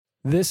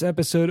This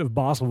episode of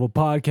Boss Level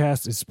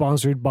Podcast is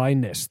sponsored by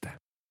Neste.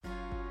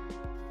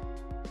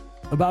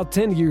 About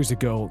 10 years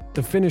ago,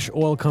 the Finnish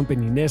oil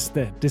company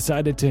Neste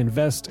decided to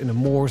invest in a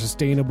more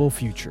sustainable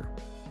future.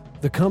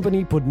 The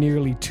company put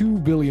nearly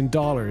 $2 billion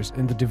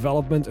in the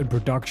development and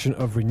production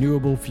of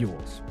renewable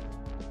fuels.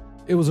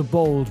 It was a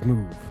bold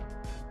move.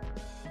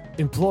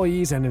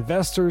 Employees and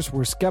investors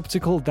were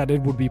skeptical that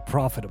it would be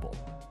profitable.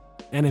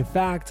 And in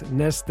fact,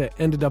 Neste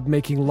ended up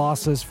making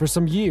losses for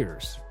some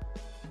years.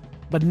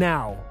 But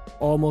now,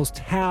 almost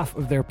half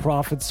of their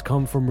profits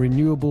come from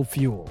renewable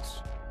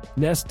fuels.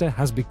 Neste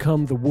has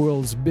become the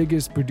world's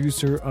biggest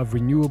producer of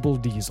renewable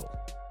diesel.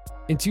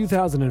 In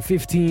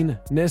 2015,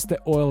 Neste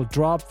Oil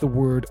dropped the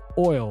word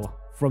oil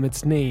from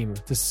its name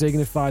to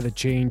signify the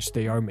change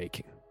they are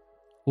making.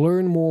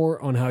 Learn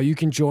more on how you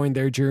can join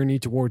their journey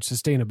towards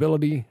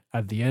sustainability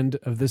at the end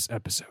of this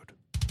episode.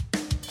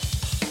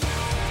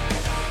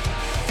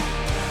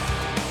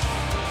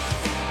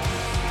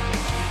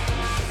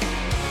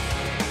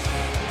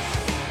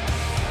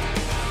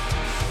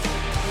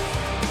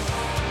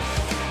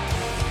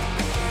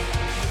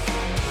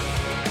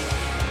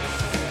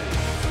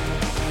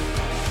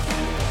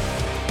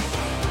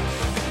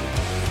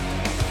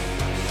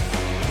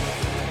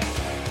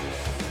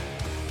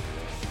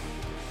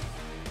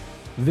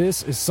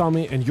 This is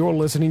Sami, and you're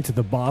listening to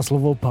the Boss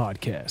Level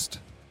Podcast.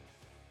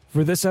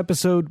 For this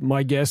episode,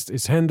 my guest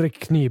is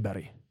Henrik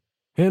Knieberg.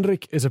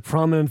 Henrik is a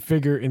prominent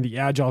figure in the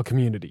Agile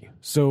community.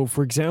 So,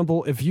 for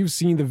example, if you've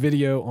seen the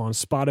video on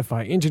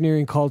Spotify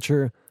engineering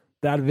culture,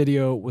 that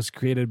video was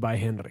created by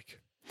Henrik.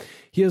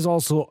 He has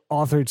also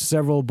authored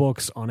several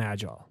books on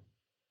Agile.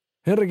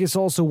 Henrik is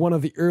also one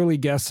of the early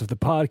guests of the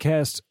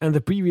podcast, and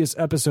the previous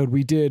episode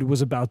we did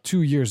was about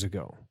 2 years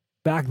ago.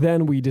 Back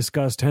then, we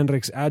discussed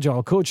Henrik's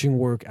Agile coaching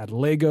work at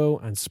Lego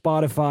and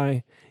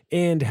Spotify,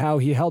 and how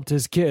he helped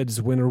his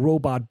kids win a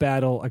robot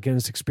battle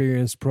against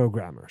experienced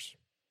programmers.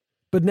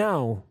 But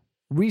now,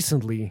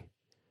 recently,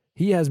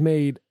 he has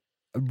made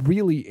a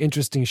really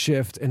interesting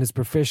shift in his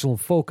professional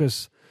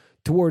focus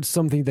towards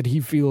something that he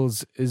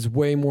feels is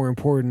way more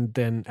important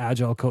than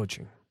Agile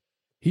coaching.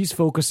 He's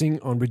focusing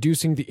on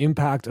reducing the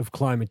impact of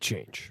climate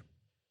change.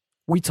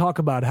 We talk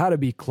about how to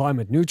be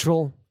climate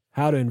neutral,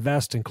 how to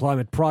invest in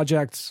climate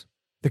projects,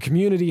 the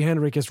community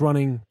Henrik is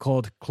running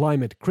called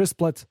Climate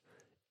Crisplet,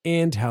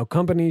 and how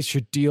companies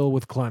should deal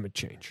with climate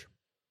change.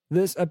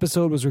 This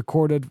episode was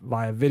recorded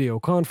via video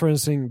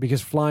conferencing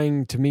because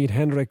flying to meet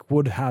Henrik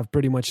would have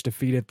pretty much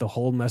defeated the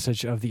whole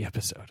message of the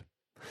episode.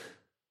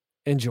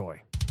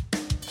 Enjoy.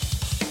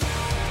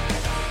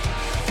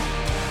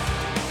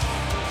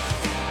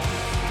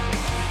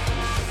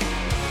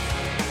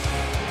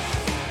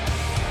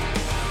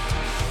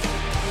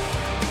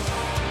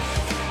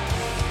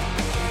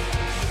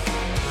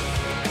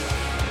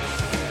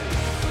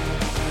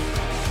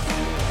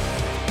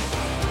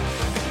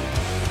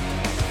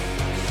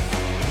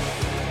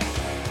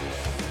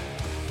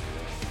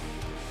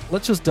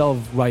 Let's just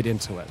delve right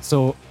into it.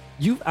 So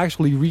you've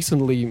actually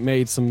recently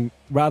made some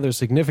rather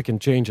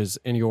significant changes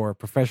in your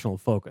professional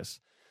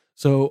focus.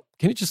 So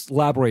can you just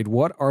elaborate,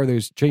 what are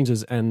those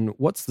changes and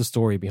what's the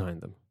story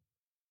behind them?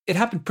 It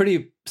happened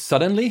pretty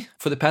suddenly.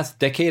 For the past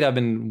decade, I've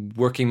been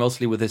working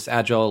mostly with this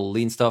agile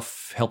lean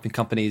stuff, helping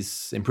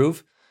companies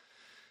improve.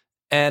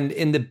 And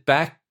in the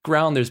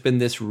background, there's been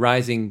this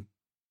rising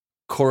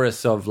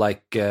chorus of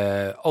like,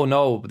 oh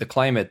no, the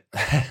climate,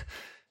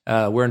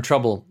 we're in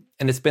trouble.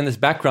 And it's been this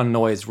background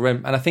noise.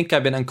 And I think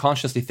I've been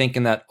unconsciously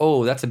thinking that,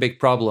 oh, that's a big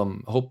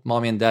problem. Hope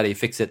mommy and daddy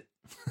fix it.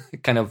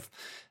 Kind of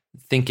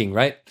thinking,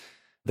 right?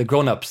 The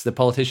grown-ups, the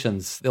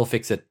politicians, they'll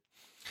fix it.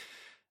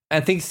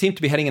 And things seem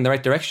to be heading in the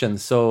right direction.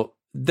 So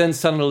then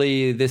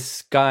suddenly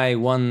this guy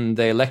won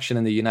the election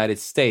in the United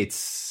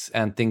States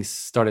and things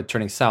started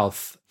turning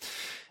south.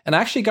 And I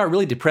actually got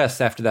really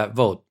depressed after that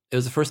vote. It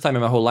was the first time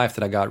in my whole life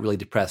that I got really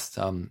depressed.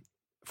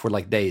 For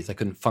like days. I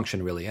couldn't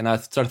function really. And I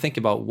started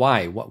thinking about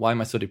why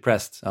am I so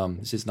depressed?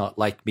 This is not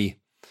like me.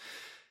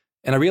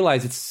 And I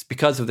realized it's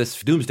because of this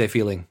doomsday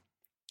feeling.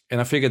 And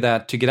I figured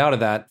that to get out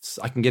of that,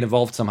 I can get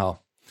involved somehow.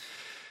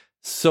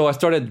 So I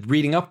started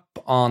reading up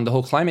on the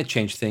whole climate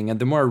change thing. And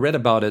the more I read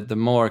about it, the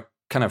more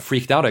kind of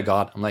freaked out I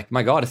got. I'm like,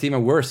 my God, it's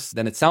even worse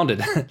than it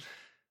sounded.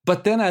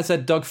 But then as I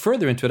dug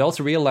further into it, I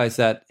also realized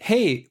that,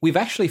 hey, we've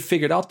actually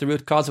figured out the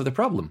root cause of the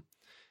problem.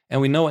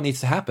 And we know what needs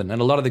to happen. And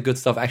a lot of the good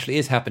stuff actually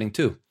is happening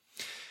too.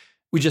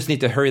 We just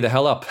need to hurry the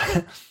hell up.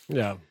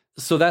 Yeah.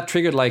 So that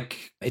triggered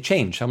like a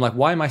change. I'm like,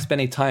 why am I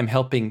spending time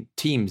helping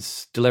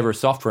teams deliver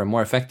software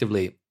more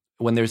effectively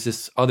when there's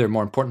this other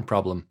more important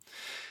problem?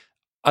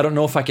 I don't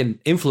know if I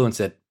can influence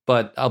it,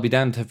 but I'll be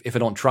damned if I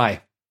don't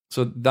try.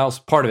 So that was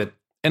part of it.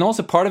 And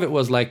also part of it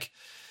was like,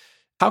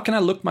 how can I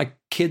look my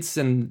kids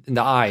in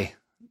the eye,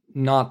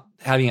 not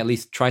having at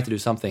least tried to do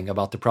something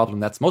about the problem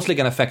that's mostly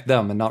going to affect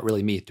them and not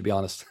really me, to be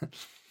honest.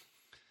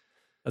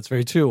 That's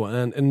very true.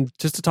 And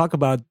just to talk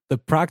about the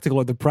practical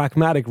or the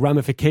pragmatic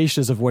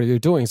ramifications of what you're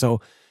doing. So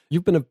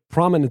you've been a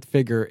prominent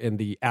figure in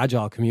the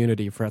Agile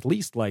community for at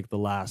least like the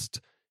last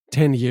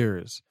 10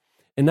 years.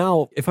 And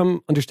now, if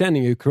I'm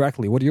understanding you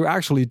correctly, what you're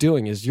actually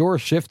doing is you're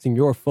shifting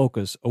your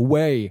focus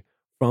away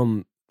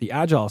from the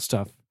agile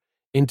stuff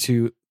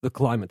into the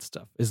climate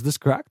stuff. Is this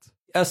correct?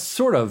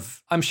 Sort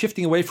of. I'm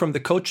shifting away from the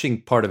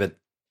coaching part of it.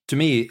 To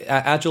me,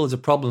 agile is a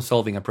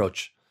problem-solving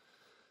approach.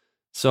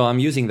 So I'm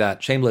using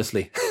that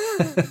shamelessly.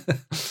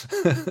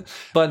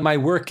 But my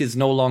work is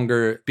no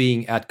longer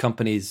being at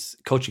companies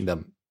coaching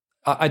them.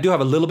 I do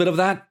have a little bit of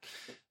that,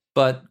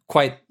 but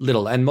quite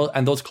little.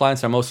 And those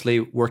clients are mostly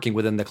working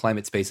within the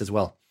climate space as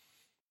well.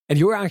 And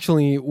you're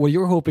actually, what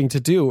you're hoping to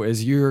do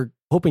is you're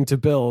hoping to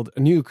build a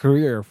new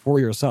career for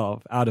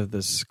yourself out of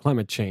this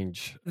climate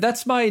change.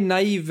 That's my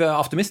naive,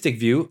 optimistic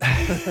view.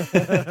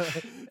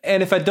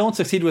 And if I don't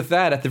succeed with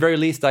that, at the very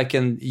least, I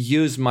can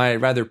use my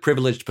rather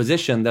privileged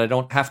position that I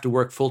don't have to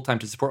work full-time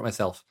to support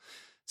myself.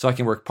 So I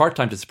can work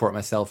part-time to support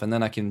myself, and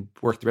then I can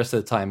work the rest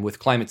of the time with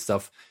climate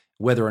stuff,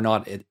 whether or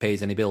not it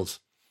pays any bills.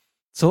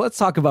 So let's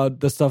talk about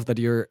the stuff that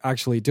you're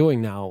actually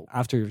doing now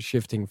after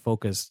shifting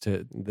focus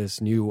to this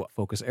new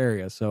focus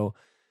area. So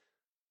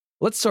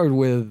let's start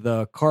with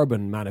the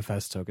Carbon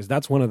Manifesto, because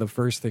that's one of the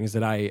first things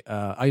that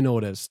I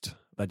noticed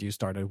that you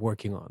started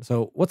working on.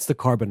 So what's the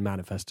Carbon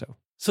Manifesto?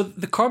 So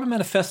the Carbon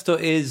Manifesto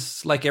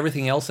is, like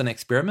everything else, an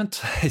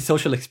experiment, a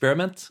social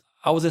experiment.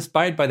 I was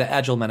inspired by the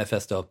Agile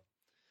Manifesto.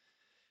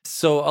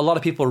 So a lot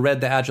of people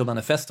read the Agile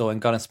Manifesto and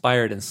got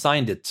inspired and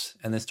signed it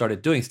and then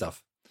started doing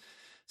stuff.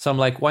 So I'm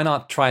like, why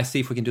not try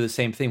see if we can do the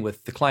same thing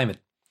with the climate?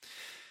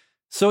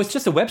 So it's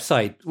just a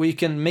website where you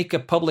can make a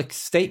public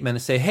statement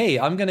and say, hey,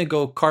 I'm going to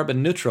go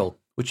carbon neutral,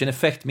 which in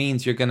effect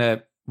means you're going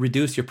to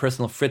reduce your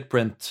personal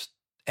footprint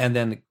and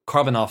then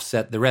carbon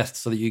offset the rest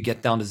so that you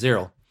get down to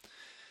zero.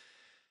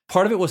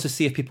 Part of it was to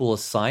see if people will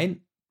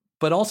sign,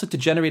 but also to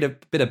generate a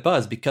bit of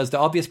buzz, because the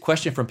obvious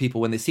question from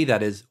people when they see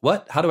that is,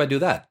 what? How do I do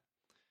that?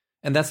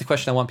 And that's the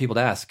question I want people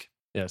to ask.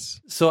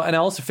 Yes. So, and I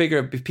also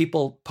figure if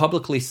people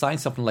publicly sign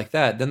something like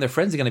that, then their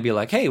friends are going to be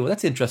like, hey, well,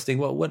 that's interesting.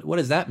 What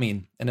does that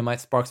mean? And it might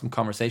spark some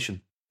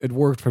conversation. It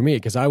worked for me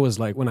because I was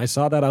like, when I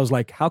saw that, I was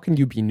like, how can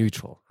you be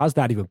neutral? How's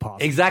that even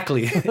possible?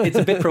 Exactly. It's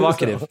a bit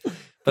provocative.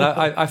 But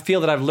I feel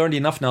that I've learned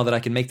enough now that I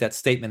can make that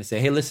statement and say,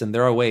 hey, listen,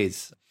 there are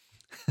ways.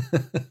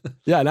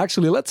 Yeah, and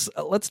actually, let's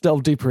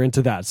delve deeper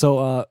into that.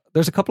 So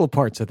there's a couple of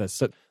parts of this.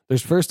 So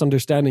there's first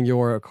understanding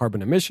your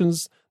carbon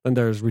emissions, then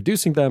there's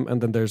reducing them,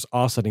 and then there's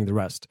offsetting the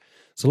rest.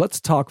 So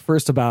let's talk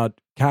first about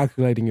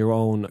calculating your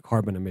own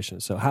carbon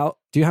emissions. So how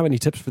do you have any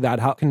tips for that?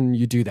 How can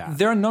you do that?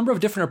 There are a number of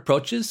different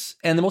approaches,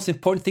 and the most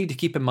important thing to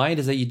keep in mind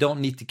is that you don't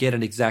need to get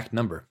an exact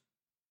number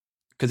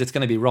because it's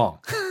going to be wrong.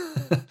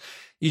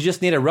 You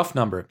just need a rough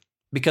number,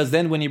 because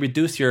then when you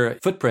reduce your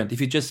footprint, if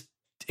you just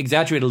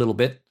exaggerate a little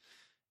bit,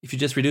 if you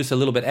just reduce a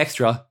little bit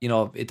extra,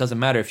 it doesn't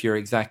matter if your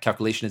exact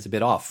calculation is a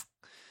bit off.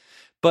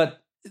 But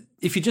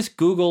if you just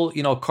Google,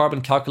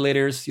 carbon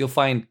calculators, you'll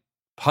find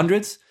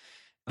hundreds,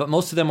 but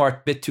most of them are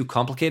a bit too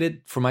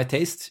complicated for my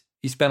taste.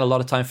 You spend a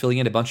lot of time filling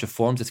in a bunch of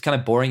forms. It's kind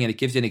of boring, and it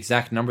gives you an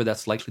exact number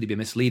that's likely to be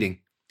misleading.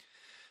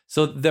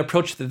 So the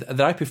approach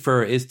that I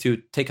prefer is to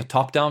take a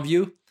top-down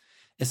view.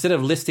 Instead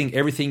of listing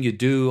everything you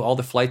do, all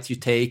the flights you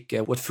take,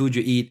 what food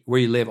you eat, where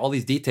you live, all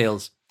these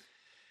details,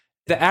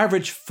 the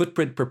average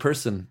footprint per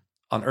person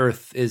on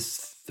Earth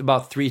is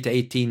about 3 to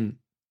 18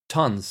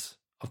 tons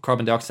of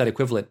carbon dioxide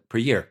equivalent per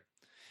year.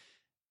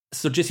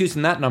 So just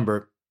using that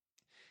number,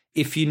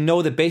 if you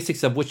know the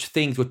basics of which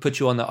things would put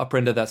you on the upper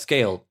end of that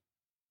scale,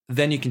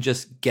 then you can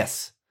just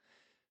guess.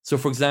 So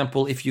for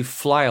example, if you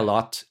fly a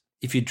lot,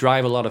 if you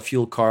drive a lot of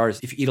fuel cars,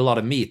 if you eat a lot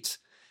of meat,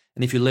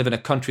 and if you live in a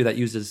country that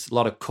uses a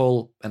lot of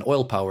coal and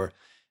oil power,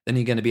 then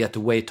you're going to be at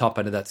the way top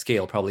end of that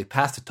scale, probably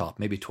past the top,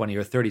 maybe 20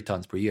 or 30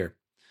 tons per year,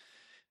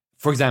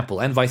 for example,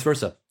 and vice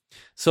versa.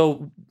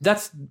 So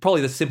that's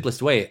probably the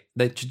simplest way,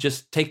 that to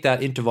just take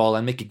that interval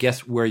and make a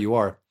guess where you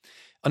are.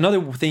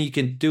 Another thing you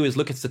can do is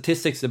look at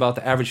statistics about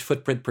the average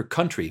footprint per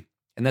country.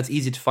 And that's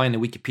easy to find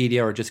in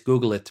Wikipedia or just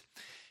Google it.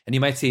 And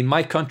you might see in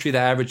my country, the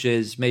average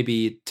is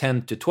maybe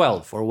 10 to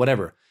 12 or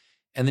whatever.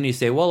 And then you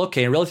say, well,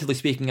 okay, relatively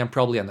speaking, I'm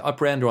probably on the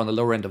upper end or on the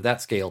lower end of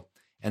that scale.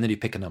 And then you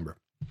pick a number.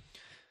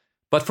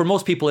 But for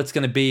most people, it's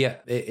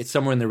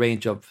somewhere in the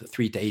range of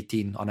 3 to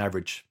 18 on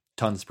average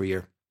tons per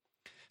year.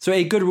 So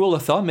a good rule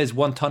of thumb is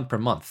 1 ton per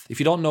month. If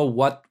you don't know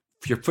what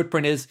your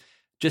footprint is,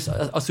 just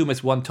assume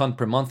it's 1 ton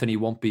per month and you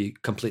won't be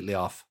completely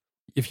off.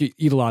 If you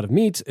eat a lot of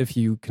meat, if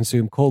you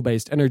consume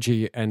coal-based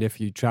energy, and if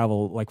you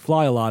travel, like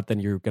fly a lot,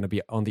 then you're going to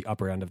be on the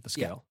upper end of the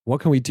scale. Yeah.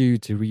 What can we do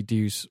to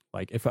reduce,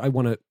 like if I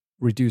want to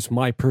reduce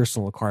my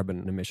personal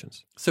carbon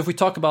emissions? So if we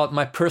talk about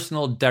my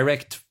personal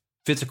direct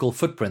physical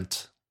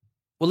footprint,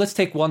 well, let's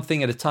take one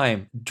thing at a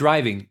time.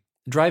 Driving.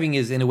 Driving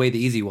is in a way the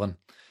easy one,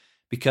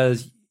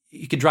 because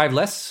you can drive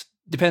less,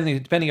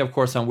 depending, of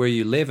course, on where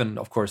you live and,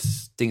 of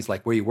course, things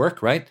like where you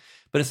work, right?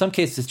 But in some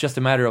cases, it's just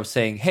a matter of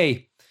saying,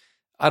 hey,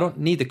 I don't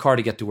need the car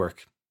to get to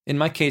work. In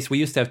my case, we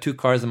used to have 2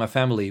 cars in my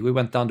family. We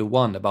went down to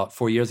 1 about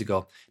 4 years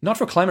ago. Not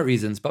for climate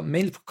reasons, but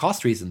mainly for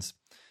cost reasons.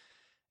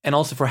 And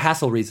also for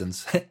hassle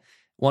reasons.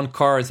 1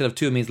 car instead of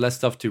 2 means less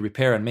stuff to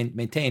repair and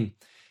maintain.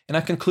 And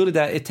I concluded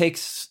that it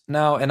takes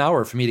now an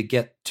hour for me to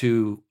get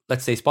to,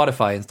 let's say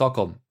Spotify in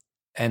Stockholm,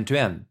 end to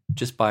end,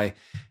 just by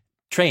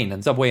train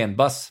and subway and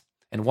bus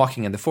and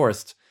walking in the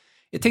forest,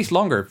 it takes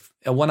longer,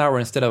 1 hour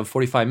instead of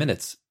 45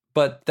 minutes.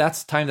 But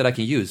that's time that I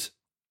can use.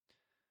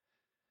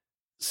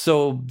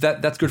 So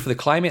that's good for the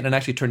climate, and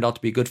actually turned out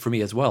to be good for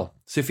me as well.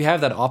 So if you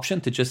have that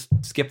option to just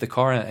skip the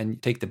car and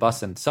take the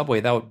bus and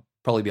subway, that would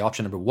probably be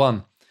option number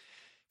one.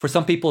 For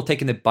some people,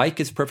 taking the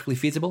bike is perfectly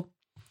feasible.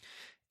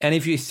 And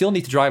if you still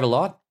need to drive a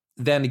lot,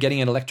 then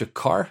getting an electric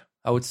car,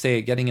 I would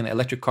say getting an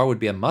electric car would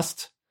be a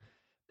must.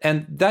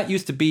 And that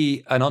used to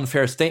be an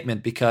unfair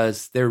statement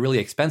because they're really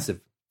expensive.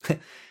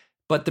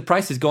 But the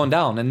price is going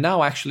down. And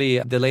now actually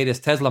the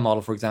latest Tesla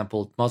model, for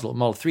example,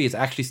 Model 3 is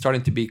actually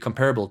starting to be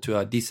comparable to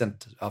a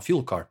decent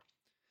fuel car.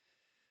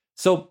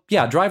 So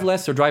yeah, drive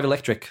less or drive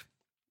electric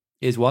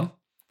is one.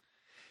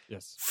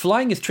 Yes.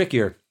 Flying is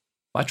trickier.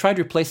 I tried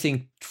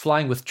replacing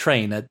flying with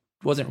train. It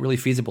wasn't really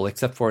feasible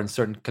except for in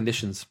certain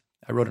conditions.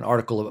 I wrote an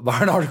article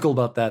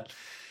about that.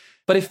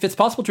 But if it's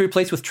possible to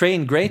replace with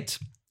train, great.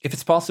 If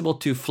it's possible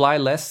to fly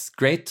less,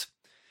 great.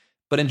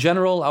 But in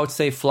general, I would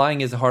say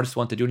flying is the hardest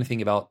one to do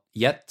anything about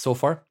yet so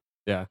far.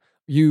 Yeah.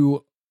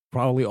 You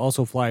probably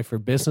also fly for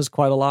business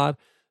quite a lot.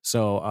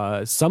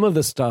 So some of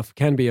the stuff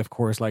can be, of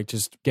course, like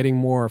just getting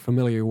more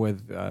familiar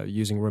with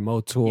using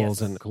remote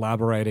tools and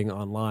collaborating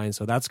online.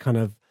 So that's kind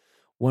of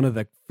one of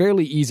the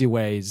fairly easy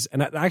ways.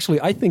 And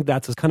actually, I think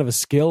that's kind of a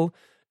skill.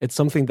 It's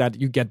something that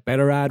you get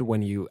better at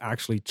when you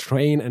actually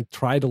train and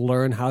try to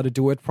learn how to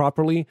do it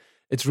properly.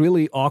 It's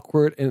really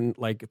awkward in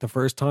like the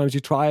first times you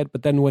try it,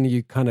 but then when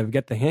you kind of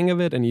get the hang of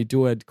it and you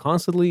do it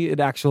constantly,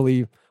 it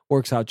actually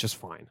works out just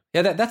fine.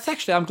 Yeah, that's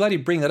actually, I'm glad you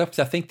bring that up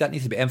because I think that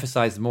needs to be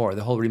emphasized more,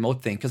 the whole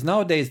remote thing. Because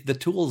nowadays the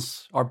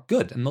tools are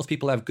good and most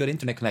people have good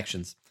internet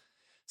connections.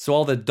 So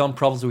all the dumb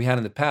problems we had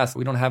in the past,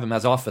 we don't have them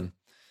as often.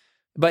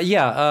 But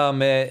yeah,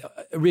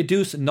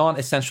 reduce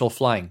non-essential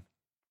flying.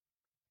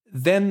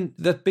 Then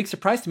the big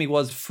surprise to me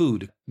was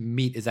food.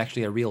 Meat is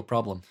actually a real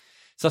problem.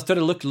 So I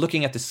started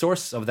looking at the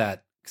source of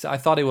that. So I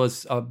thought it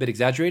was a bit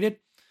exaggerated,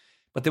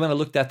 but then when I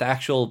looked at the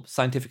actual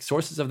scientific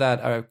sources of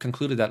that, I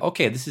concluded that,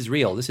 okay, this is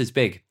real, this is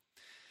big.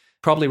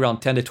 Probably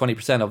around 10 to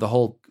 20% of the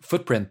whole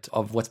footprint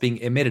of what's being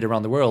emitted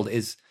around the world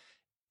is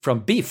from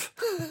beef.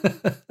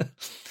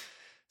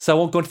 So I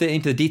won't go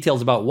into the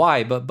details about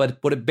why,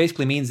 but what it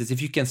basically means is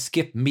if you can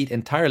skip meat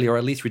entirely or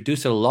at least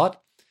reduce it a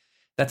lot,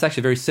 that's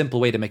actually a very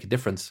simple way to make a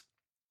difference.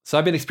 So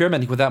I've been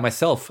experimenting with that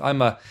myself.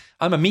 I'm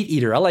a meat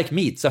eater. I like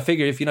meat. So I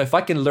figure if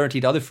I can learn to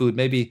eat other food,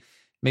 maybe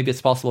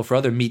it's possible for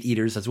other meat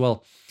eaters as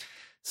well.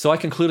 So I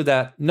concluded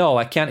that, no,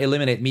 I can't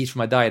eliminate meat from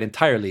my diet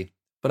entirely,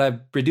 but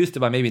I've reduced it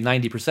by maybe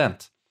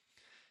 90%.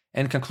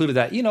 And concluded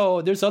that,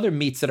 there's other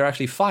meats that are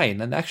actually fine.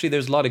 And actually,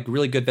 there's a lot of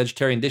really good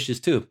vegetarian dishes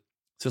too.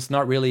 So it's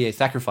not really a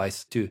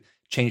sacrifice to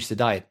change the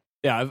diet.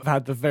 Yeah, I've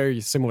had the very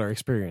similar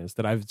experience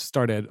that I've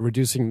started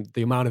reducing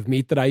the amount of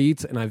meat that I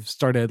eat, and I've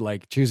started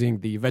like choosing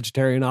the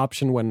vegetarian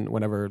option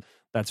whenever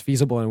that's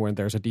feasible and when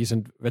there's a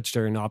decent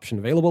vegetarian option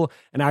available.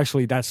 And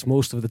actually, that's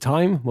most of the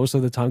time. Most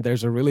of the time,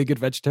 there's a really good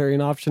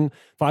vegetarian option.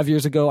 5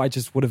 years ago, I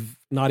just would have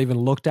not even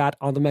looked at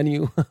on the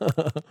menu.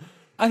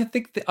 I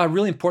think a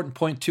really important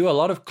point too, a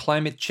lot of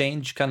climate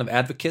change kind of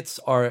advocates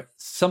are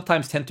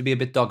sometimes tend to be a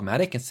bit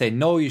dogmatic and say,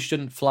 no, you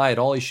shouldn't fly at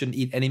all. You shouldn't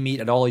eat any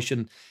meat at all. You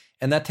shouldn't.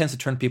 And that tends to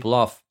turn people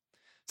off.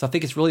 So I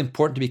think it's really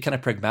important to be kind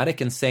of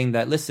pragmatic and saying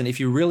that, listen, if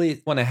you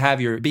really want to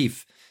have your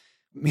beef,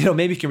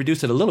 maybe you can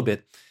reduce it a little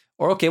bit.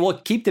 Or, okay, well,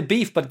 keep the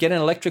beef, but get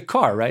an electric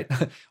car, right?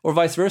 Or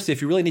vice versa.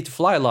 If you really need to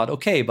fly a lot,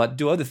 okay, but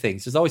do other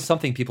things. There's always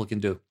something people can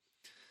do.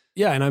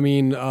 Yeah, and I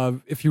mean,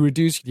 if you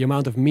reduce the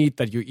amount of meat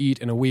that you eat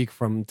in a week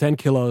from 10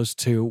 kilos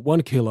to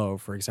 1 kilo,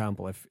 for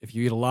example, if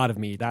you eat a lot of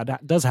meat,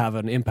 that does have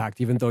an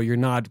impact, even though you're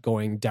not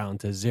going down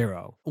to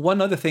zero.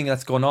 One other thing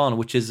that's going on,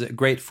 which is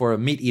great for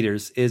meat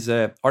eaters, is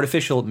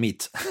artificial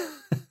meat.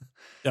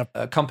 Yep.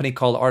 A company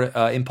called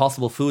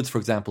Impossible Foods, for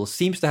example,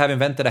 seems to have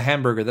invented a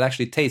hamburger that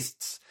actually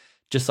tastes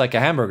just like a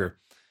hamburger,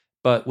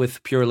 but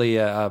with purely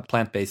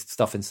plant-based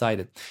stuff inside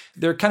it.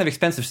 They're kind of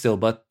expensive still,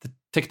 but the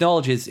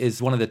technology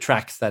is one of the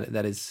tracks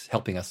that is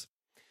helping us.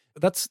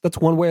 That's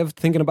one way of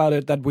thinking about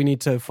it, that we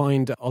need to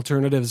find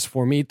alternatives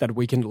for meat that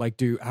we can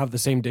have the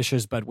same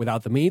dishes but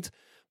without the meat.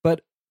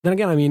 But then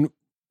again, I mean,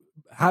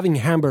 having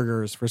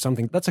hamburgers for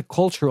something, that's a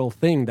cultural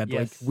thing that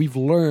we've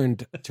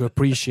learned to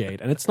appreciate.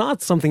 And it's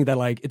not something that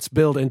it's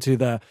built into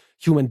the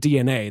human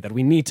DNA that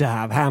we need to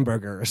have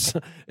hamburgers.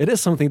 It is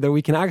something that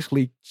we can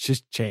actually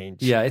just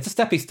change. Yeah, it's a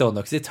stepping stone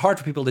though, because it's hard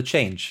for people to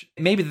change.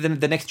 Maybe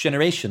the next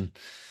generation.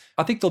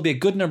 I think there'll be a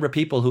good number of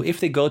people who, if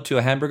they go to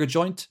a hamburger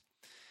joint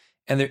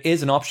and there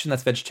is an option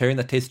that's vegetarian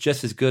that tastes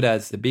just as good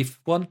as the beef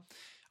one,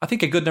 I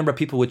think a good number of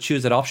people would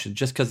choose that option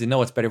just because they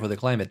know it's better for the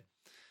climate,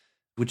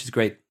 which is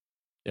great.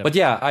 Yep. But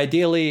yeah,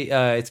 ideally,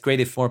 it's great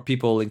if more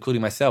people,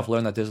 including myself,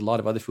 learn that there's a lot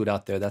of other food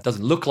out there that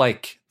doesn't look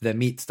like the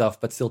meat stuff,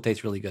 but still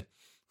tastes really good.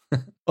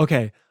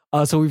 Okay,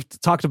 so we've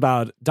talked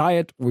about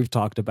diet, we've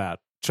talked about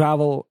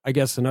travel. I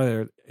guess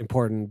another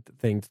important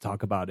thing to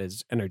talk about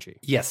is energy.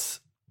 Yes.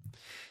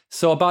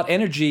 So about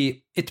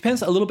energy, it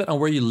depends a little bit on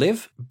where you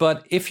live,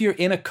 but if you're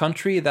in a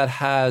country that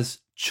has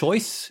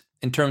choice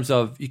in terms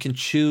of you can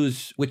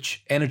choose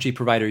which energy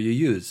provider you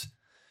use.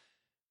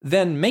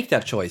 Then make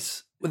that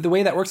choice. The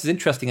way that works is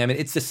interesting. I mean,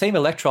 it's the same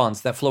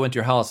electrons that flow into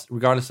your house,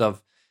 regardless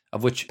of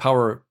which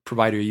power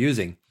provider you're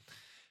using.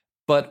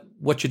 But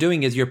what you're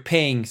doing is you're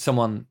paying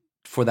someone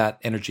for that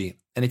energy.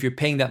 And if you're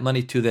paying that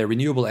money to the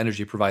renewable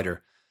energy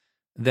provider,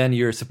 then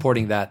you're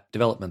supporting that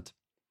development.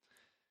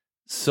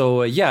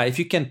 So if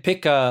you can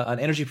pick an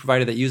energy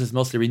provider that uses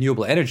mostly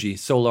renewable energy,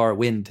 solar,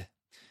 wind,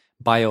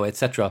 bio,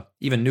 etc.,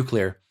 even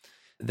nuclear,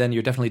 then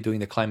you're definitely doing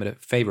the climate a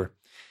favor.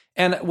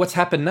 And what's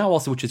happened now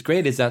also, which is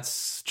great, is that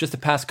just the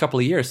past couple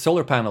of years,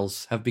 solar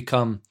panels have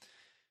become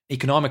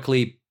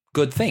economically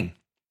good thing.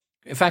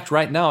 In fact,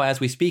 right now, as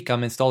we speak,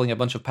 I'm installing a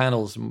bunch of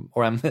panels,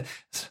 or I'm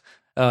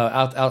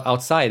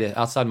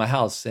outside my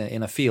house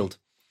in a field.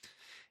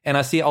 And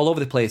I see all over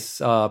the place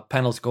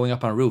panels going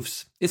up on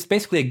roofs. It's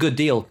basically a good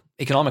deal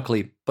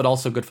economically, but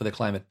also good for the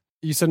climate.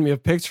 You sent me a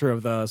picture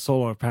of the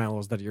solar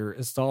panels that you're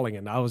installing,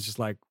 and I was just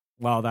like,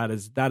 wow, that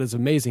is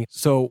amazing.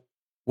 So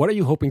what are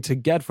you hoping to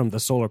get from the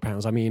solar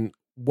panels? I mean,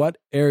 what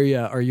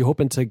area are you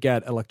hoping to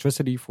get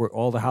electricity for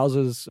all the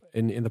houses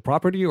in the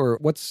property, or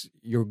what's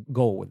your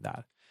goal with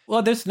that?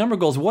 Well, there's a number of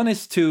goals. One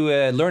is to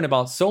learn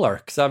about solar,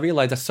 because I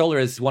realized that solar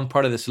is one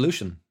part of the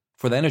solution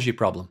for the energy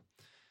problem.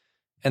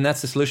 And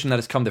that's the solution that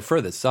has come the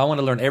furthest. So I want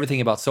to learn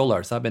everything about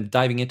solar. So I've been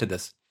diving into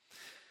this.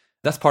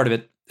 That's part of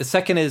it. The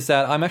second is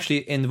that I'm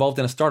actually involved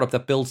in a startup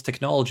that builds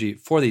technology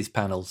for these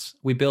panels.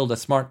 We build a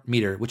smart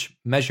meter, which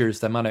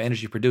measures the amount of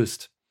energy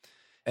produced.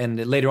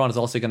 And later on is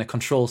also going to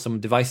control some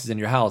devices in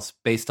your house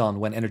based on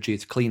when energy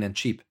is clean and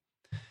cheap.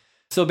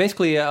 So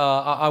basically,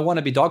 I want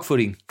to be dog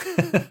fooding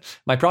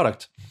my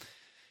product.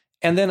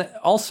 And then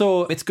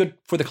also, it's good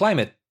for the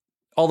climate.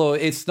 Although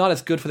it's not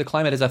as good for the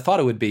climate as I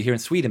thought it would be here in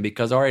Sweden,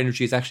 because our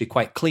energy is actually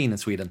quite clean in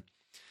Sweden.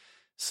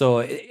 So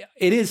it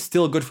is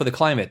still good for the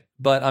climate.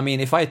 But I mean,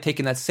 if I had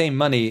taken that same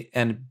money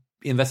and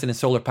invested in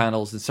solar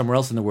panels in somewhere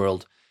else in the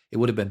world, it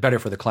would have been better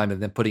for the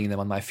climate than putting them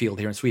on my field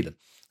here in Sweden.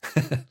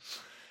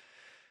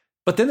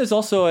 But then there's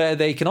also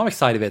the economic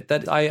side of it,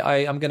 that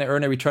I'm going to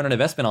earn a return on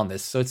investment on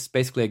this. So it's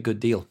basically a good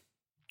deal.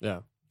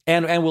 Yeah.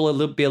 And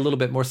we'll be a little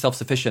bit more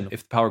self-sufficient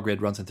if the power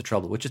grid runs into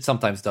trouble, which it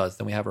sometimes does.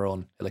 Then we have our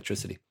own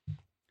electricity.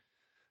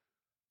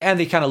 And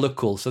they kind of look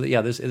cool. So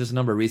there's a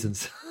number of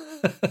reasons.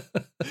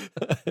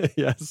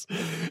 Yes.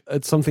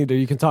 It's something that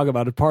you can talk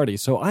about at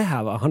parties. So I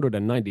have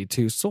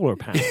 192 solar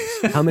panels.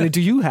 How many do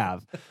you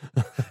have?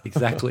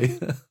 Exactly.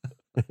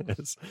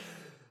 Yes.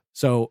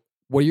 So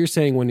what you're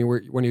saying when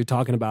you're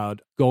talking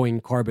about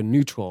going carbon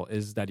neutral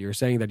is that you're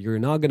saying that you're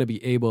not going to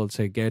be able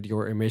to get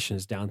your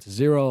emissions down to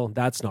zero.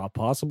 That's not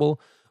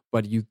possible.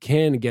 But you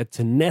can get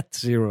to net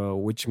zero,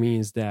 which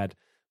means that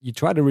you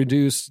try to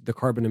reduce the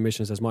carbon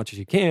emissions as much as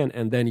you can,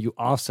 and then you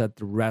offset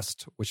the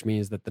rest, which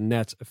means that the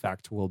net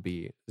effect will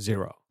be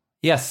zero.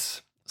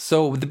 Yes.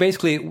 So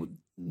basically,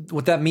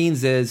 what that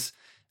means is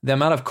the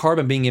amount of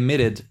carbon being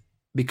emitted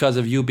because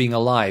of you being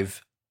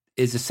alive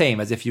is the same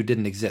as if you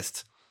didn't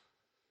exist.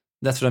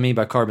 That's what I mean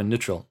by carbon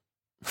neutral.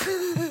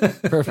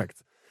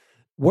 Perfect.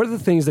 What are the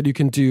things that you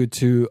can do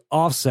to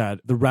offset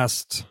the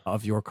rest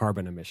of your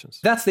carbon emissions?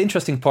 That's the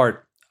interesting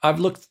part.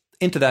 I've looked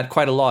into that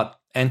quite a lot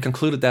and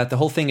concluded that the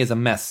whole thing is a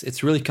mess.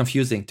 It's really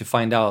confusing to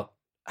find out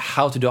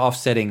how to do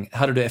offsetting,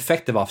 how to do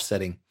effective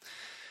offsetting.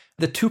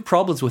 The two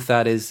problems with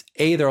that is,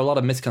 A, there are a lot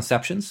of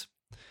misconceptions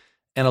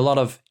and a lot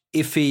of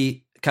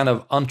iffy, kind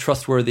of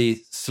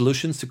untrustworthy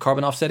solutions to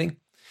carbon offsetting.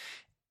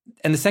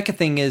 And the second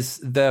thing is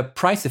the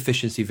price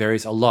efficiency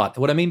varies a lot.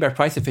 What I mean by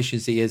price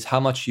efficiency is how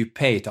much you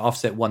pay to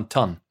offset 1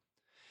 ton.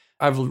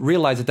 I've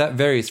realized that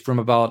varies from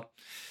about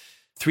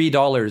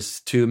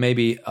 $3 to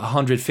maybe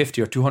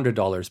 $150 or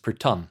 $200 per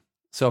ton.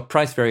 So a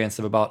price variance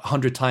of about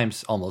 100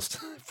 times almost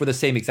for the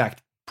same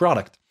exact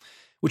product,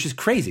 which is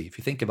crazy if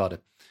you think about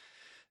it.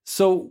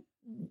 So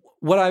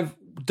what I've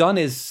done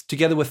is,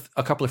 together with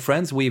a couple of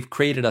friends, we've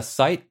created a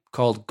site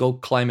called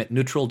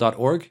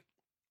goclimateneutral.org,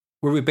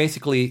 where we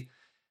basically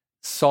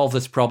solve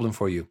this problem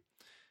for you.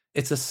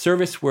 It's a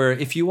service where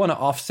if you want to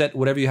offset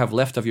whatever you have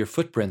left of your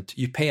footprint,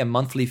 you pay a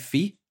monthly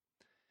fee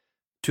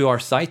to our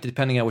site,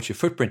 depending on what your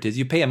footprint is.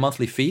 You pay a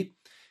monthly fee,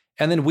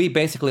 and then we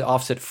basically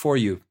offset for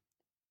you.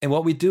 And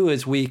what we do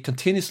is we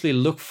continuously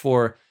look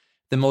for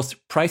the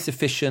most price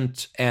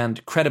efficient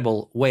and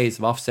credible ways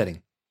of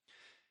offsetting.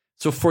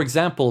 So for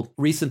example,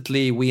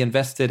 recently we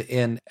invested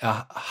in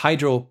a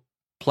hydro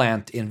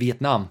plant in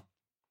Vietnam.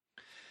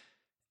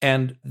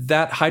 And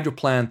that hydro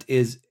plant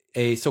is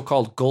a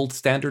so-called gold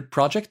standard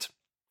project.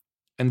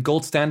 And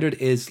gold standard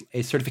is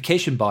a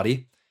certification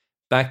body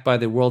backed by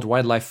the World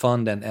Wildlife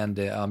Fund and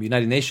the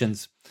United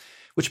Nations,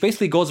 which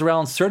basically goes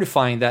around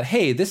certifying that,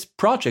 hey, this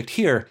project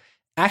here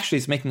actually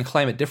is making a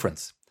climate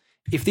difference.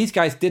 If these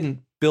guys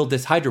didn't build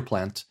this hydro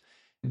plant,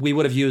 we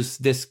would have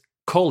used this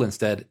coal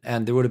instead,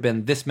 and there would have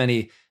been this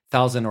many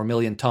thousand or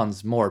million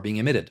tons more being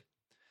emitted.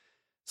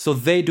 So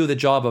they do the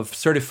job of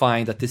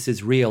certifying that this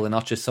is real and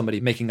not just somebody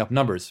making up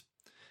numbers.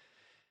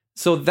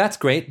 So that's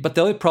great. But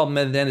the other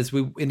problem then is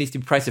it needs to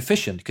be price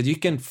efficient, because you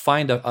can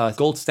find a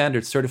gold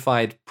standard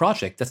certified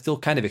project that's still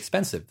kind of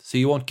expensive. So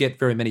you won't get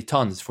very many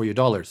tons for your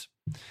dollars.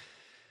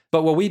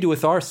 But what we do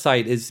with our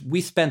site is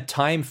we spend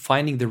time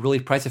finding the really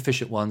price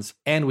efficient ones,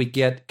 and we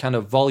get kind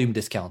of volume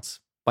discounts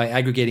by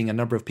aggregating a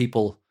number of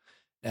people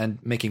and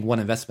making one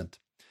investment.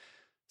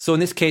 So in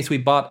this case, we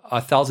bought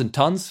 1,000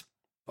 tons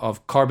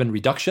of carbon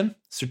reduction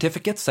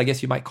certificates, I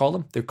guess you might call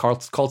them. They're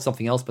called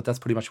something else, but that's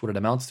pretty much what it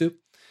amounts to,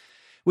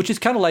 which is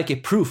kind of like a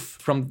proof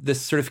from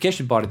this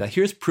certification body that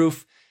here's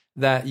proof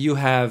that you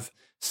have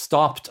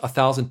stopped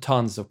 1,000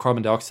 tons of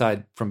carbon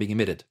dioxide from being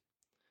emitted.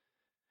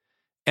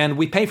 And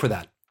we pay for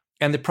that.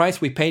 And the price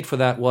we paid for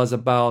that was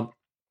about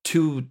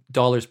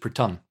 $2 per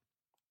ton,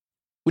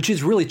 which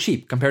is really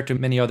cheap compared to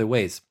many other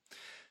ways.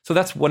 So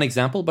that's one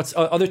example. But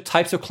other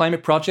types of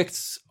climate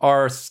projects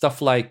are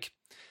stuff like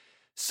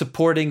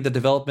supporting the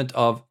development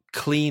of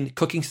clean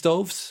cooking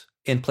stoves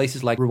in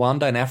places like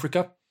Rwanda in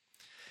Africa.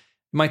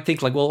 You might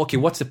think like, well, okay,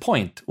 what's the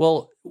point?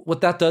 Well,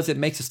 what that does, it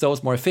makes the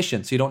stoves more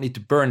efficient, so you don't need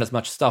to burn as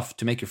much stuff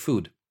to make your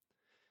food.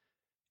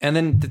 And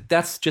then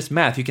that's just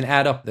math. You can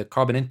add up the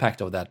carbon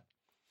impact of that.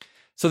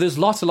 So there's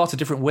lots and lots of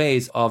different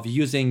ways of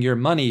using your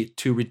money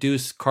to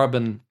reduce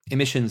carbon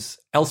emissions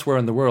elsewhere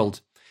in the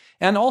world,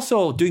 and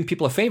also doing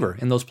people a favor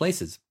in those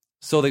places.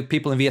 So the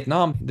people in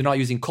Vietnam, they're not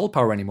using coal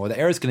power anymore. The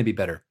air is going to be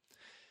better.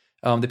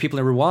 The people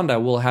in Rwanda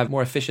will have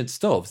more efficient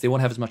stoves. They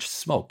won't have as much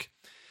smoke.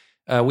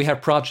 We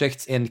have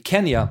projects in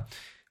Kenya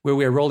where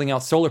we are rolling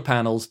out solar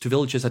panels to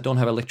villages that don't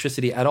have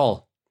electricity at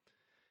all.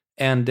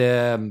 And,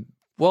 the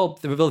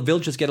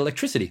villages get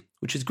electricity,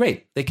 which is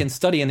great. They can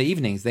study in the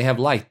evenings. They have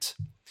light.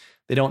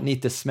 They don't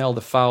need to smell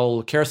the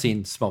foul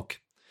kerosene smoke.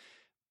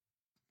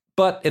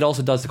 But it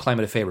also does the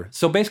climate a favor.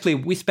 So basically,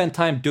 we spend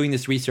time doing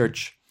this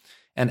research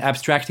and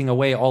abstracting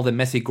away all the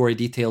messy, gory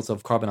details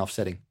of carbon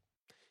offsetting.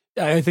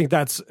 I think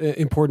that's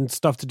important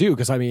stuff to do,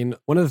 because I mean,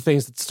 one of the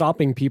things that's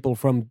stopping people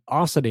from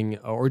offsetting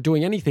or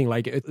doing anything,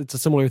 like it's a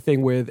similar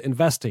thing with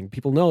investing.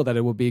 People know that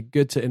it would be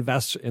good to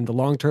invest in the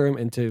long term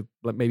into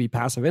maybe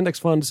passive index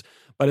funds,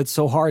 but it's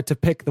so hard to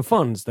pick the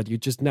funds that you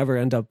just never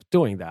end up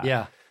doing that.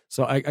 Yeah.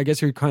 So I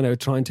guess you're kind of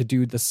trying to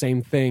do the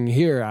same thing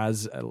here,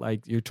 as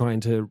like you're trying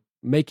to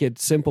make it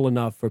simple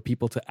enough for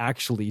people to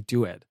actually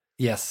do it.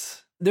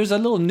 Yes. There's a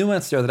little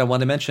nuance there that I want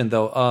to mention,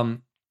 though.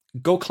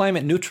 Go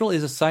Climate Neutral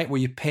is a site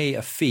where you pay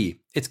a fee.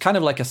 It's kind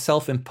of like a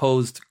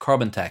self-imposed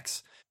carbon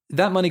tax.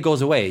 That money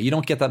goes away. You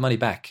don't get that money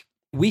back.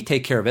 We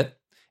take care of it,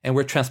 and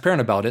we're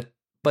transparent about it,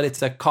 but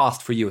it's a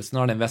cost for you. It's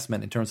not an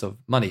investment in terms of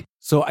money.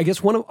 So I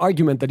guess one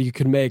argument that you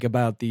could make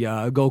about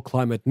the Go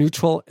Climate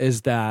Neutral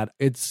is that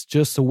it's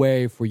just a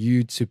way for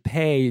you to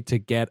pay to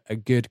get a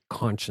good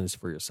conscience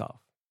for yourself.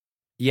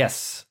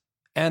 Yes.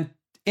 And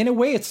in a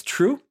way, it's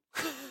true.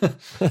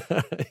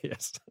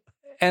 Yes.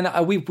 And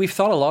we've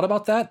thought a lot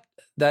about that.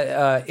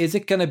 Is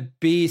it going to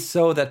be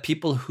so that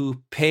people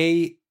who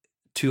pay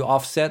to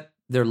offset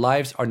their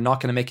lives are not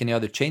going to make any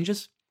other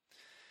changes?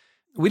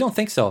 We don't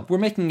think so. We're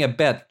making a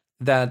bet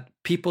that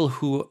people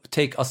who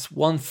take us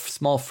one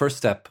small first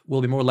step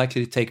will be more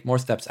likely to take more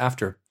steps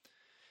after.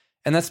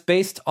 And that's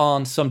based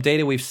on some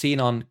data we've seen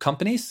on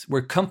companies,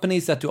 where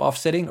companies that do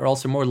offsetting are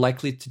also more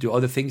likely to do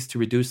other things to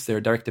reduce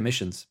their direct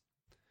emissions.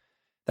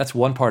 That's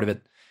one part of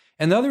it.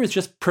 And the other is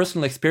just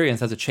personal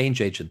experience as a change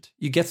agent.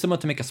 You get someone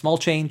to make a small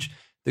change,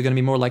 they're going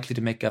to be more likely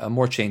to make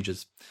more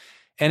changes.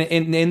 And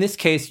in this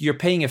case, you're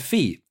paying a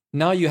fee.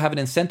 Now you have an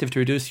incentive to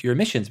reduce your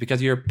emissions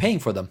because you're paying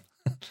for them.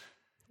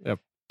 Yep.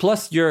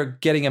 Plus, you're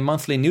getting a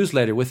monthly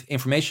newsletter with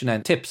information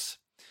and tips.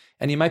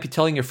 And you might be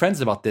telling your friends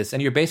about this,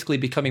 and you're basically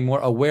becoming more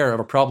aware of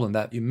a problem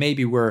that you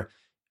maybe were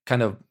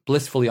kind of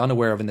blissfully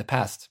unaware of in the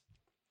past.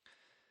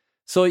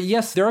 So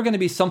yes, there are going to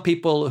be some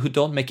people who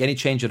don't make any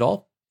change at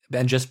all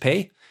and just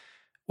pay.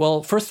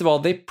 Well, first of all,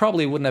 they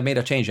probably wouldn't have made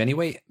a change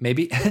anyway,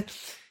 maybe.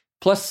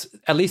 Plus,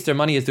 at least their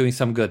money is doing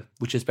some good,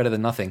 which is better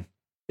than nothing.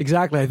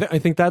 Exactly. I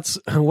think that's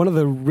one of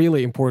the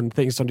really important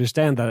things to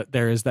understand, that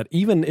there is that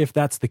even if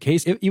that's the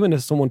case, even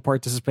if someone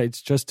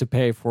participates just to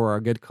pay for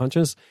a good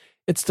conscience,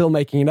 it's still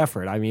making an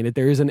effort. I mean,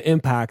 there is an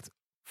impact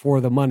for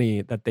the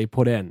money that they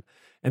put in.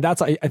 And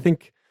that's, I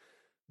think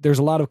there's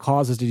a lot of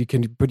causes that you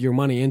can put your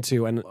money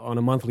into and on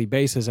a monthly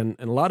basis. And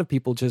a lot of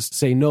people just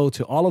say no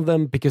to all of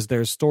them because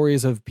there's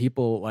stories of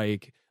people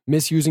like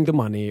misusing the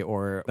money,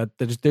 or that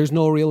there's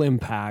no real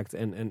impact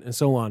and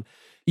so on.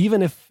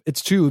 Even if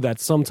it's true that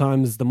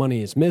sometimes the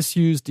money is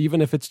misused,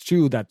 even if it's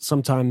true that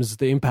sometimes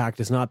the impact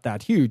is not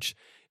that huge,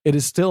 it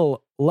is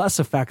still less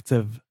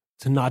effective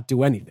to not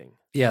do anything.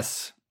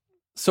 Yes.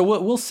 So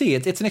we'll see.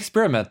 It's an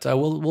experiment.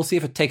 We'll see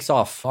if it takes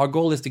off. Our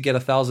goal is to get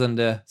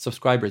 1,000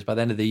 subscribers by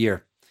the end of the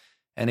year.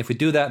 And if we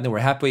do that, then we're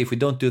happy. If we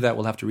don't do that,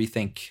 we'll have to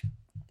rethink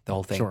the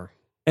whole thing. Sure.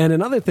 And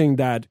another thing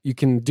that you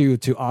can do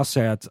to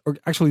offset, or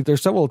actually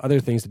there's several other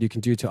things that you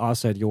can do to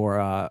offset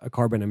your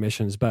carbon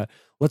emissions, but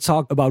let's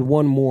talk about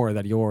one more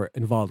that you're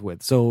involved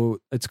with. So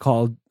it's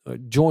called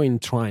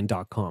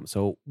jointrine.com.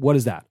 So what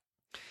is that?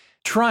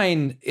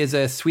 Trine is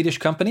a Swedish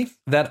company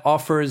that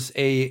offers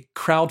a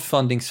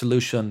crowdfunding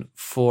solution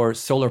for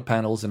solar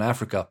panels in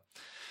Africa.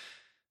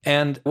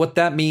 And what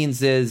that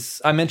means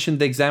is, I mentioned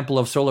the example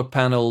of solar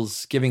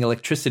panels giving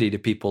electricity to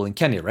people in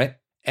Kenya, right?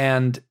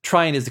 And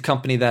Trine is the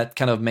company that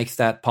kind of makes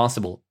that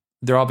possible.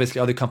 There are obviously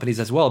other companies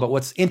as well, but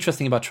what's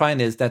interesting about Trine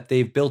is that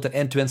they've built an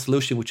end-to-end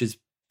solution, which is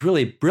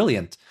really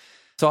brilliant.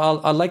 So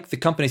I like the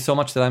company so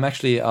much that I'm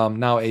actually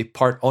now a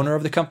part owner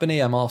of the company.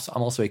 I'm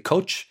also a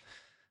coach.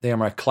 They are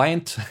my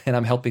client, and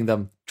I'm helping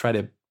them try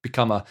to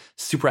become a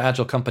super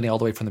agile company all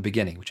the way from the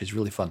beginning, which is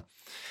really fun.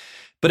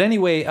 But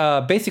anyway,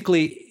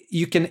 basically,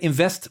 you can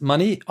invest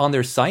money on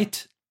their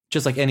site,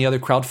 just like any other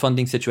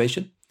crowdfunding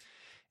situation.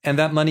 And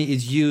that money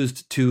is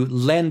used to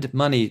lend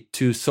money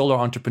to solar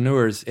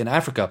entrepreneurs in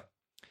Africa.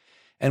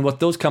 And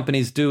what those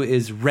companies do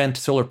is rent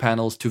solar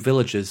panels to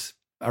villages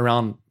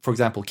around, for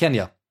example,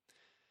 Kenya.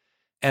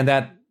 And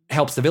that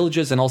helps the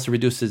villages and also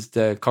reduces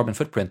the carbon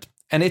footprint.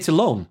 And it's a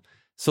loan.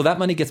 So that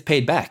money gets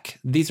paid back.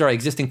 These are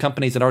existing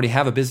companies that already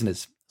have a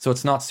business. So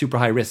it's not super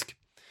high risk.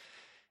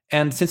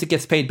 And since it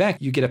gets paid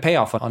back, you get a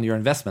payoff on your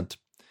investment.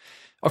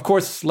 Of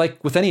course,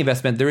 like with any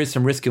investment, there is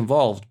some risk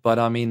involved. But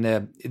I mean,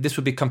 this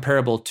would be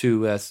comparable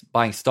to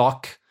buying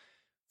stock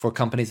for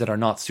companies that are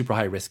not super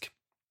high risk.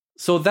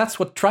 So that's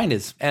what Trine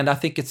is. And I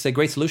think it's a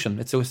great solution.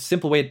 It's a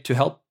simple way to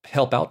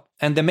help out.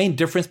 And the main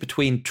difference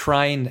between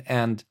Trine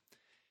and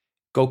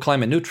Go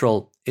Climate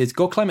Neutral is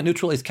Go Climate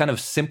Neutral is kind of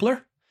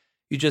simpler.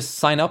 You just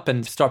sign up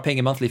and start paying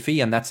a monthly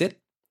fee, and that's it.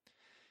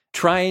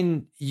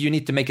 Trine, you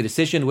need to make a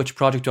decision, which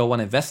project do I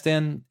want to invest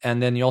in?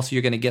 And then you're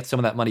going to get some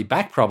of that money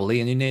back probably,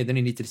 and then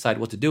you need to decide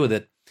what to do with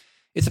it.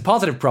 It's a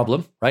positive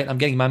problem, right? I'm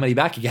getting my money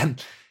back again,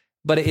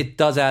 but it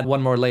does add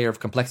one more layer of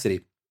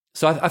complexity.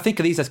 So I think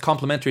of these as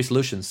complementary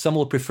solutions. Some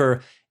will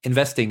prefer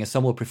investing and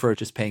some will prefer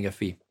just paying a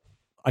fee.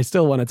 I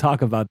still want to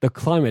talk about the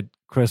Climate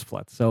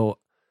Crisplet. So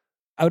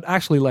I would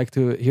actually like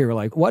to hear,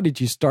 like, why did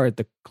you start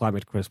the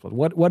Climate Crisplet?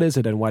 What is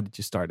it and why did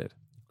you start it?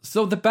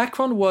 So the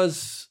background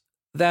was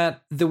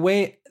that the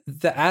way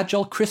the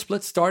Agile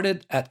Crisplet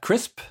started at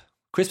Crisp.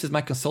 Crisp is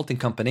my consulting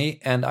company,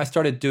 and I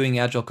started doing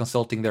Agile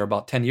consulting there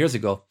about 10 years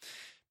ago.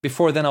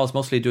 Before then, I was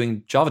mostly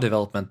doing Java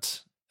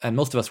development, and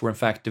most of us were, in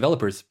fact,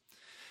 developers.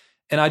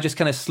 And I just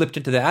kind of slipped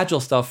into the Agile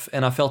stuff,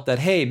 and I felt that,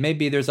 hey,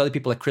 maybe there's other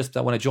people at Crisp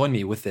that want to join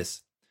me with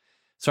this.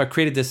 So I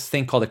created this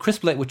thing called a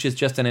Crisplet, which is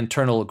just an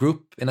internal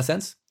group, in a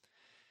sense.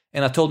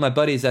 And I told my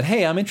buddies that,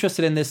 hey, I'm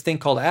interested in this thing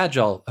called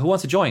Agile. Who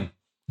wants to join?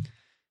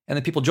 And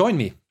then people joined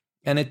me.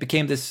 And it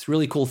became this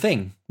really cool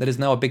thing that is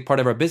now a big part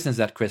of our business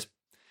at Crisp.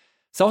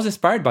 So I was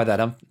inspired by that.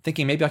 I'm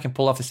thinking maybe I can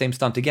pull off the same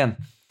stunt again.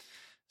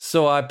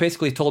 So I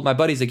basically told my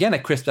buddies again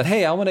at Crisp that,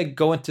 hey, I want to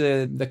go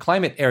into the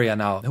climate area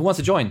now. Who wants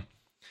to join?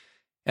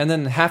 And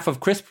then half of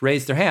Crisp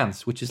raised their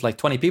hands, which is like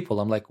 20 people.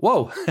 I'm like,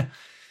 whoa.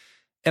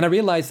 And I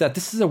realized that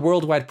this is a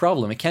worldwide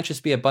problem. It can't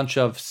just be a bunch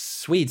of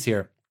Swedes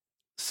here.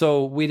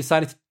 So we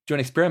decided to do an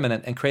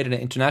experiment and created an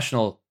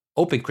international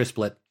open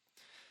Crisplet.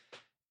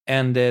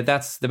 And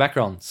that's the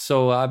background.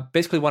 So I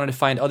basically wanted to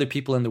find other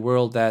people in the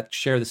world that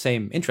share the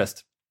same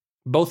interest.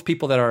 Both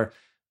people that are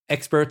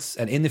experts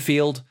and in the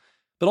field,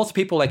 but also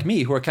people like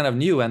me who are kind of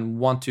new and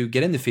want to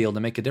get in the field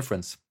and make a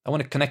difference. I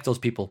want to connect those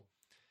people.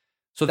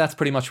 So that's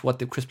pretty much what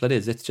the Crisplet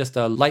is. It's just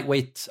a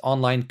lightweight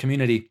online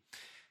community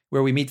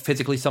where we meet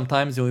physically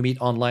sometimes and we meet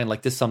online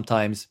like this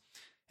sometimes.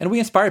 And we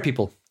inspire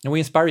people and we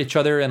inspire each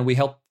other and we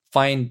help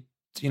find,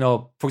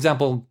 for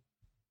example,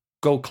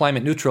 Go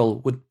Climate Neutral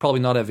would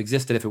probably not have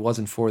existed if it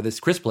wasn't for this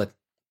Crisplet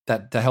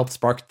that helped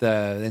spark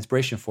the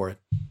inspiration for it.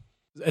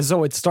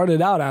 So it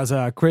started out as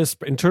a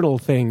Crisp internal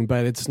thing,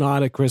 but it's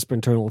not a Crisp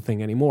internal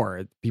thing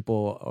anymore.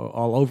 People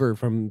all over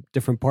from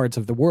different parts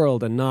of the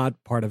world and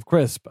not part of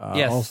Crisp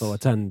also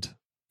attend.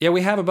 Yeah,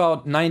 we have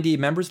about 90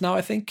 members now,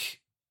 I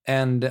think.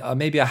 And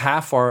maybe a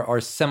half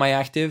are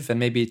semi-active and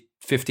maybe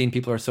 15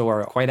 people or so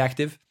are quite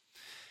active.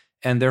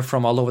 And they're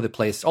from all over the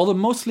place. Although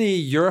mostly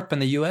Europe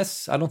and the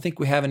US. I don't think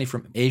we have any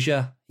from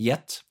Asia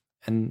yet.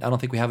 And I don't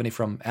think we have any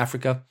from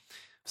Africa.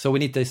 So we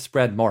need to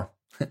spread more.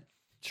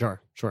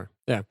 Sure.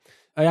 Yeah.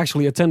 I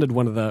actually attended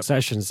one of the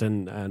sessions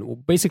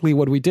and basically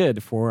what we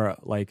did for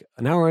like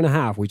an hour and a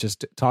half, we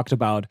just talked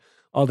about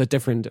all the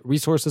different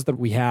resources that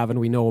we have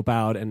and we know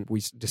about. And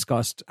we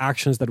discussed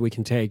actions that we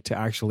can take to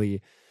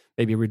actually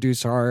maybe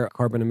reduce our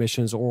carbon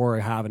emissions or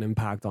have an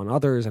impact on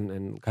others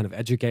and kind of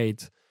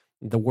educate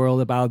the world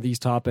about these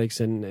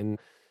topics. And in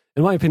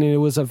my opinion, it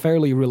was a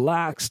fairly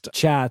relaxed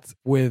chat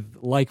with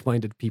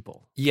like-minded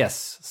people.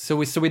 Yes. So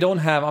we don't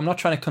have, I'm not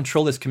trying to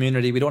control this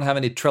community. We don't have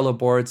any Trello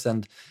boards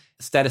and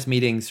status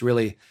meetings,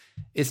 really.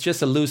 It's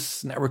just a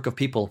loose network of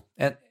people.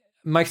 And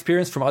my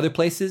experience from other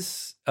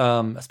places,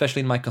 especially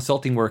in my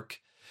consulting work,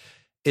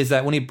 is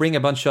that when you bring a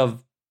bunch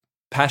of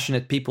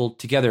passionate people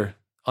together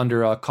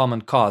under a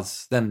common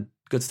cause, then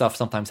good stuff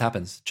sometimes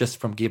happens just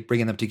from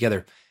bringing them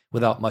together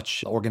without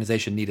much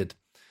organization needed.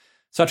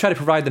 So I try to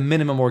provide the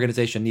minimum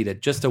organization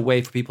needed, just a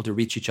way for people to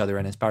reach each other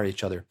and inspire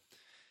each other.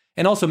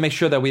 And also make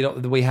sure that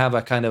we have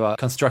a kind of a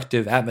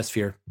constructive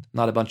atmosphere,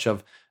 not a bunch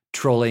of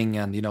trolling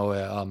and,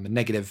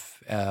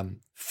 negative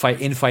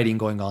infighting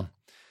going on.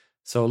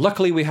 So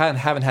luckily we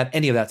haven't had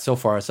any of that so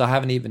far. So I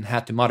haven't even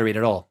had to moderate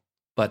at all.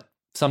 But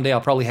someday I'll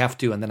probably have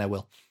to, and then I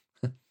will.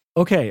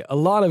 Okay, a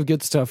lot of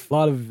good stuff, a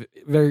lot of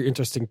very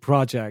interesting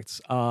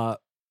projects.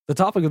 The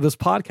topic of this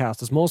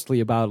podcast is mostly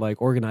about like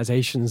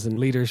organizations and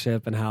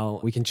leadership and how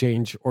we can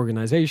change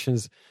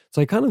organizations.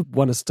 So I kind of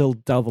want to still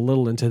delve a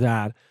little into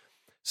that.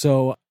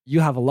 So you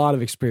have a lot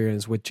of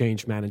experience with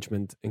change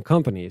management in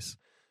companies.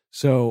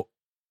 So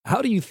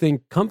how do you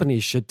think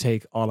companies should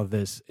take all of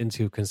this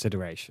into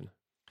consideration?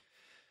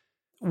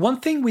 One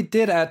thing we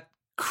did at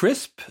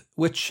Crisp,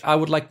 which I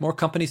would like more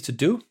companies to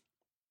do,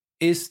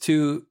 is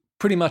to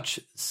pretty much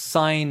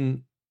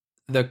sign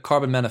the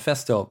carbon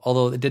manifesto,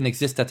 although it didn't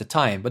exist at the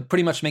time, but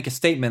pretty much make a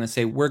statement and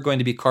say, we're going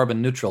to be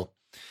carbon neutral.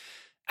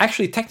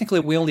 Actually, technically,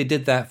 we only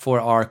did that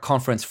for our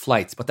conference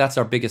flights, but that's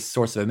our biggest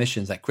source of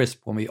emissions at Crisp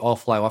when we all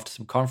fly off to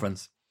some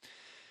conference.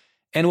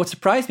 And what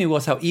surprised me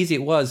was how easy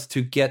it was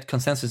to get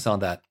consensus on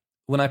that.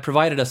 When I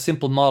provided a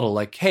simple model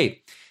like,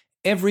 hey,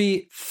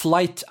 every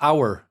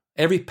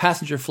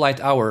passenger flight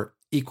hour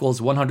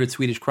equals 100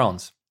 Swedish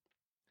crowns.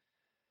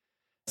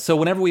 So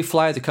whenever we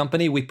fly as a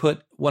company, we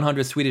put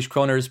 100 Swedish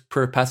kroners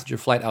per passenger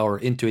flight hour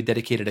into a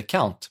dedicated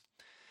account.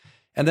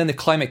 And then the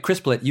Climate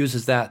Crisplet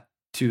uses that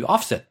to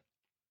offset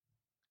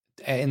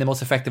in the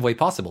most effective way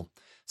possible.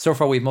 So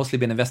far, we've mostly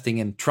been investing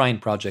in Trine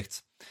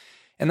projects.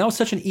 And that was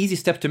such an easy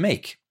step to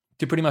make,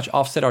 to pretty much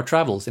offset our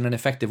travels in an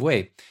effective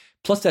way.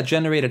 Plus, that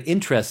generated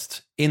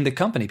interest in the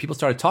company. People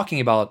started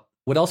talking about,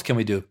 what else can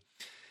we do?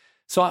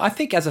 So I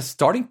think as a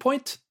starting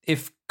point,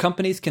 if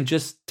companies can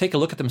just take a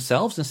look at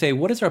themselves and say,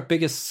 what is our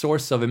biggest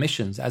source of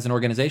emissions as an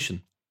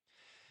organization?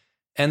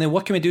 And then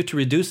what can we do to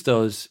reduce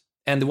those?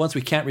 And the ones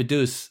we can't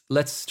reduce,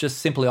 let's just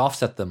simply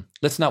offset them.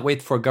 Let's not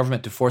wait for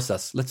government to force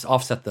us. Let's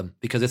offset them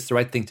because it's the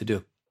right thing to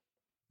do.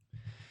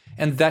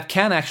 And that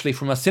can actually,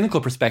 from a cynical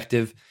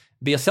perspective,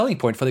 be a selling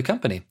point for the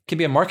company. It can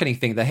be a marketing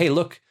thing that, hey,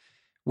 look,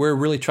 we're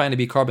really trying to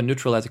be carbon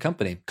neutral as a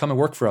company. Come and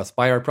work for us,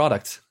 buy our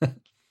products.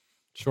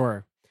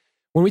 Sure.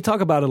 When we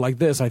talk about it like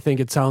this, I think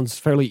it sounds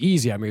fairly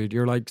easy. I mean,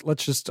 you're like,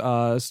 let's just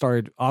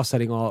start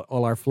offsetting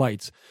all our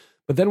flights.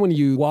 But then when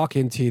you walk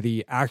into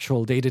the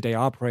actual day-to-day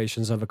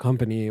operations of a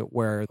company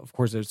where, of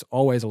course, there's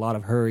always a lot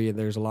of hurry and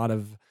there's a lot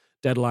of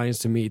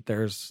deadlines to meet,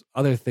 there's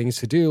other things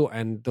to do,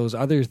 and those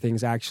other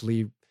things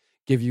actually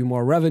give you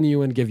more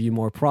revenue and give you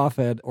more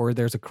profit, or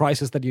there's a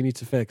crisis that you need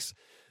to fix.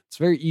 It's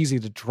very easy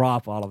to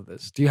drop all of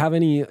this. Do you have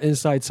any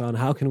insights on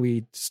how can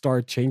we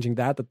start changing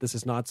that this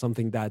is not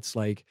something that's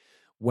like,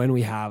 when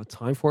we have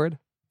time for it?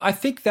 I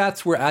think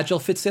that's where Agile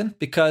fits in,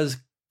 because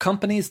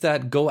companies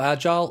that go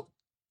Agile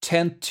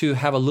tend to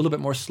have a little bit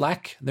more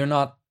slack. They're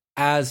not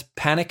as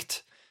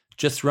panicked,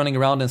 just running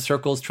around in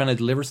circles trying to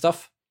deliver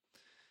stuff.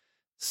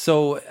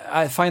 So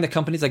I find that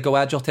companies that go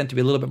Agile tend to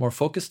be a little bit more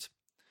focused.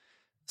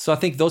 So I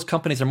think those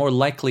companies are more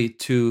likely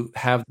to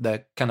have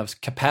the kind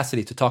of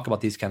capacity to talk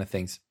about these kind of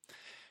things.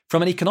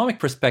 From an economic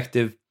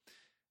perspective,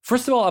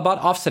 first of all, about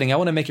offsetting, I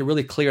want to make it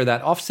really clear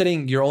that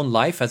offsetting your own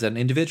life as an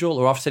individual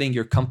or offsetting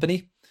your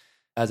company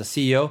as a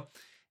CEO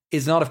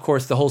is not, of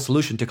course, the whole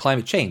solution to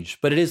climate change,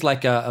 but it is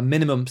like a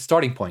minimum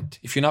starting point.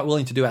 If you're not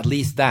willing to do at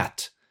least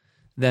that,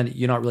 then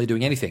you're not really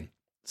doing anything.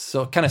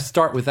 So kind of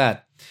start with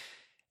that.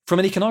 From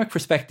an economic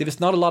perspective,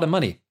 it's not a lot of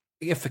money.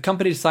 If a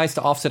company decides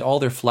to offset all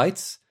their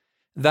flights,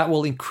 that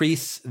will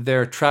increase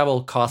their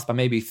travel cost by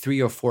maybe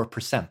 3 or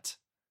 4%.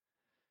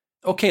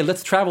 Okay,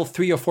 let's travel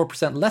 3 or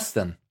 4% less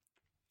then,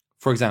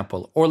 for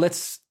example, or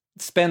let's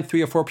spend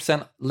 3 or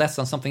 4% less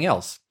on something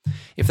else.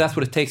 If that's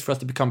what it takes for us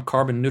to become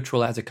carbon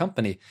neutral as a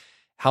company,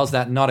 how's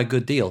that not a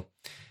good deal?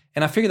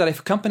 And I figure that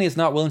if a company is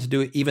not willing to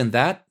do even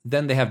that,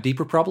 then they have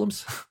deeper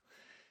problems.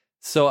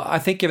 So I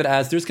think of it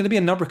as there's going to be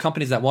a number of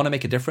companies that want to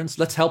make a difference.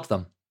 Let's help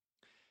them.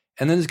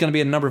 And then there's going to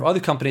be a number of other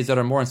companies that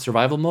are more in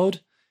survival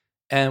mode,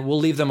 and we'll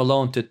leave them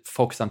alone to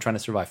focus on trying to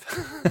survive.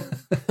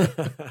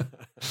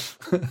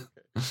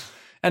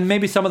 And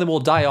maybe some of them will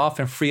die off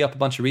and free up a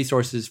bunch of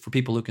resources for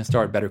people who can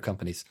start better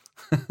companies.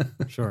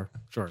 Sure.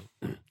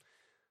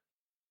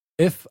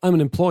 If I'm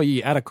an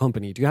employee at a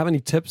company, do you have any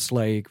tips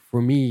like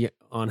for me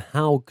on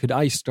how could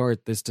I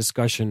start this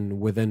discussion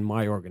within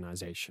my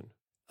organization?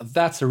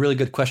 That's a really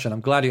good question.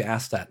 I'm glad you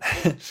asked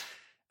that.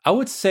 I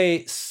would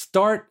say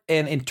start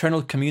an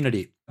internal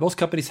community. Most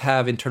companies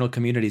have internal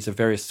communities of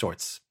various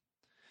sorts.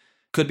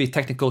 Could be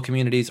technical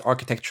communities,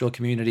 architectural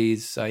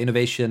communities,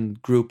 innovation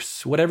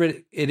groups, whatever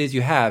it is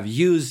you have.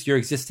 Use your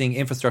existing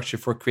infrastructure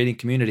for creating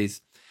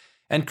communities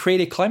and create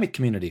a climate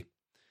community,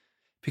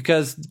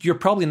 because you're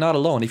probably not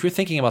alone. If you're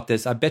thinking about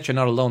this, I bet you're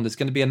not alone. There's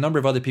going to be a number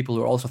of other people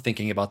who are also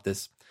thinking about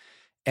this,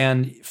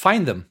 and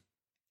find them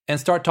and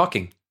start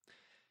talking.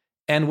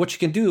 And what you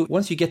can do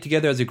once you get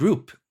together as a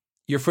group,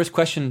 your first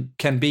question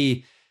can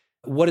be,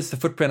 what is the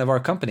footprint of our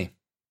company?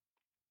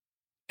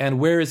 And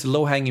where is the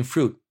low-hanging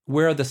fruit?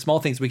 Where are the small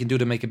things we can do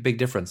to make a big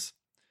difference?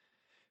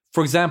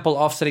 For example,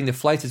 offsetting the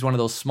flights is one of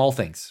those small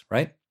things,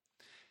 right?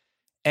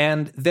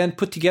 And then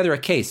put together a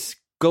case.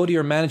 Go to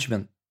your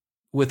management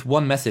with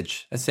one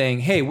message and saying,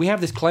 hey, we have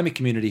this climate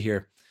community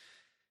here,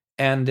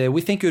 and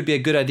we think it would be a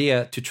good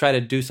idea to try to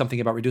do something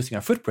about reducing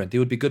our footprint. It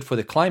would be good for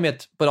the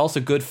climate, but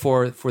also good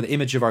for the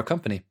image of our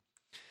company.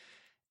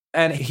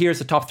 And here's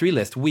the top 3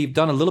 list. We've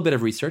done a little bit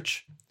of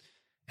research,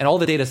 And all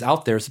the data is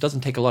out there, so it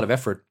doesn't take a lot of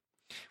effort.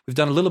 We've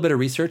done a little bit of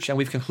research and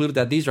we've concluded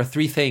that these are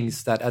 3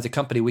 things that as a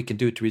company we can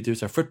do to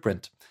reduce our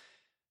footprint.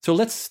 So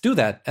let's do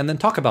that and then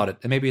talk about it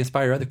and maybe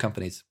inspire other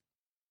companies.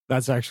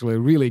 That's actually a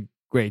really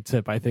great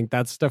tip. I think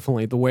that's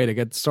definitely the way to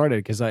get started,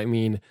 because I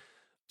mean,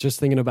 just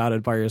thinking about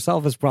it by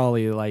yourself is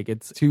probably like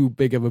it's too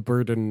big of a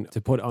burden to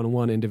put on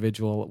one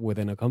individual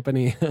within a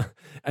company.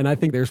 And I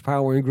think there's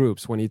power in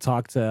groups. When you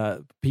talk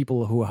to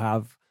people who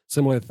have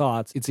similar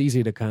thoughts, it's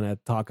easy to kind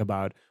of talk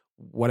about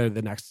what are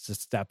the next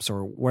steps,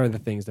 or what are the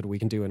things that we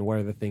can do, and what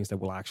are the things that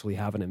will actually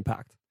have an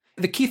impact.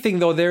 The key thing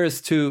though there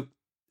is to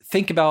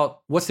think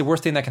about what's the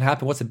worst thing that can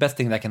happen, what's the best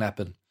thing that can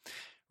happen,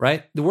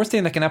 right? The worst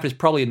thing that can happen is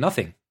probably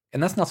nothing,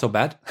 and that's not so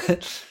bad.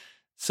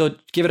 So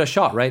give it a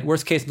shot, right?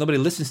 Worst case, nobody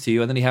listens to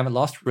you and then you haven't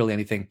lost really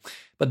anything.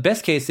 But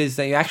best case is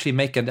that you actually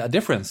make a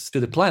difference to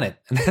the planet.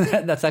 And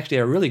that's actually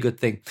a really good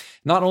thing.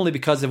 Not only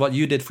because of what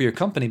you did for your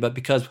company, but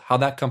because how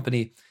that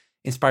company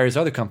inspires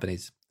other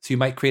companies. So you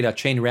might create a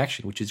chain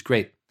reaction, which is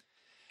great.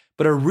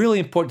 But a really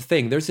important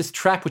thing, there's this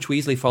trap which we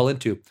easily fall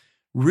into.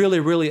 Really,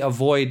 really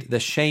avoid the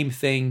shame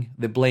thing,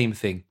 the blame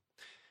thing,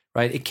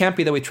 right? It can't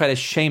be that we try to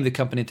shame the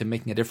company into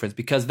making a difference,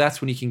 because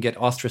that's when you can get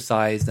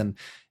ostracized and,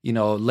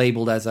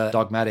 labeled as a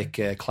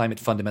dogmatic climate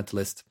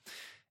fundamentalist.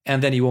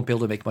 And then you won't be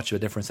able to make much of a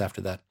difference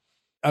after that.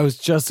 I was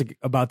just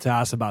about to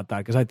ask about that,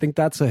 because I think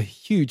that's a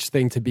huge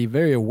thing to be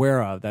very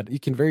aware of, that you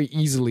can very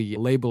easily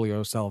label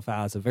yourself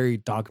as a very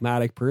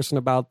dogmatic person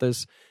about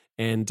this.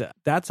 And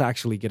that's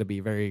actually going to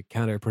be very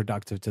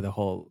counterproductive to the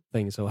whole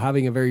thing. So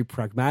having a very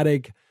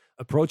pragmatic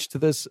approach to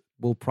this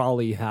will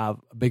probably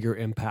have a bigger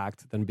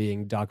impact than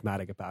being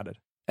dogmatic about it.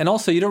 And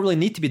also, you don't really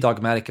need to be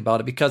dogmatic about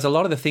it, because a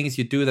lot of the things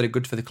you do that are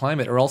good for the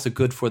climate are also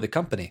good for the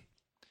company.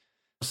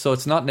 So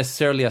it's not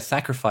necessarily a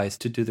sacrifice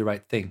to do the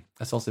right thing.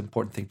 That's also an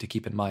important thing to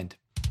keep in mind.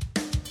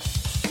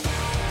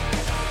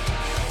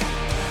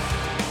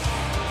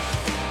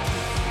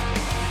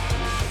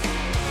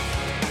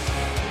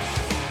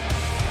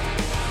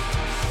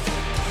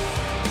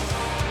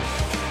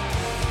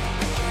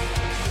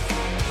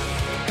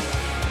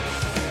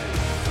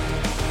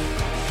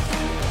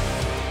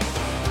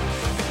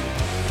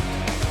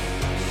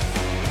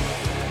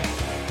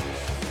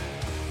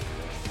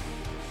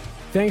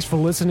 Thanks for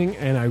listening,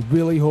 and I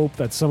really hope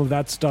that some of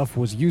that stuff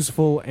was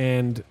useful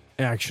and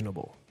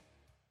actionable.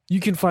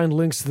 You can find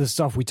links to the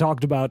stuff we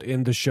talked about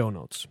in the show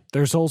notes.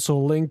 There's also a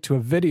link to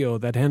a video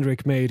that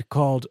Henrik made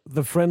called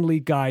The Friendly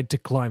Guide to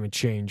Climate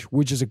Change,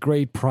 which is a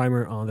great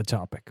primer on the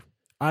topic.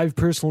 I've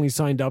personally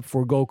signed up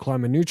for Go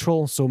Climate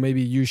Neutral, so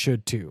maybe you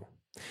should too.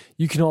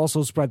 You can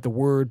also spread the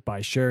word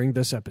by sharing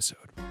this episode.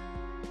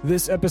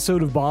 This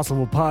episode of Boss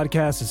Level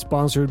Podcast is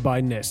sponsored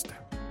by Neste.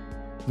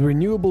 The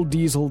renewable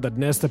diesel that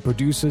Neste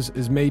produces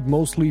is made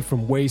mostly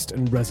from waste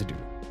and residue.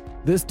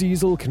 This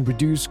diesel can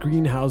reduce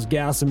greenhouse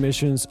gas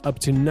emissions up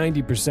to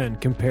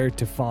 90% compared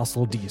to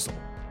fossil diesel.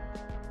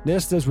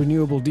 Neste's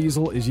renewable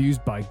diesel is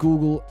used by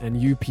Google and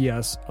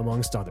UPS,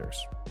 amongst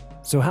others.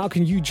 So how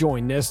can you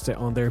join Neste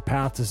on their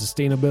path to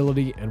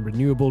sustainability and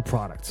renewable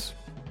products?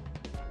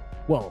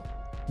 Well,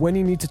 when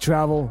you need to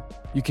travel,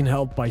 you can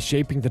help by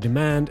shaping the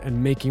demand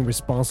and making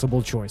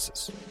responsible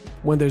choices.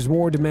 When there's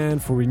more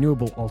demand for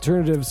renewable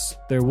alternatives,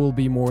 there will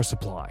be more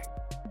supply.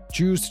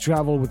 Choose to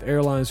travel with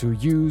airlines who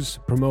use,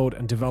 promote,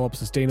 and develop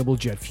sustainable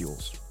jet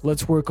fuels.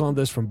 Let's work on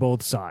this from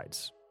both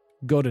sides.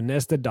 Go to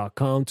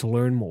Neste.com to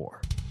learn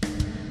more.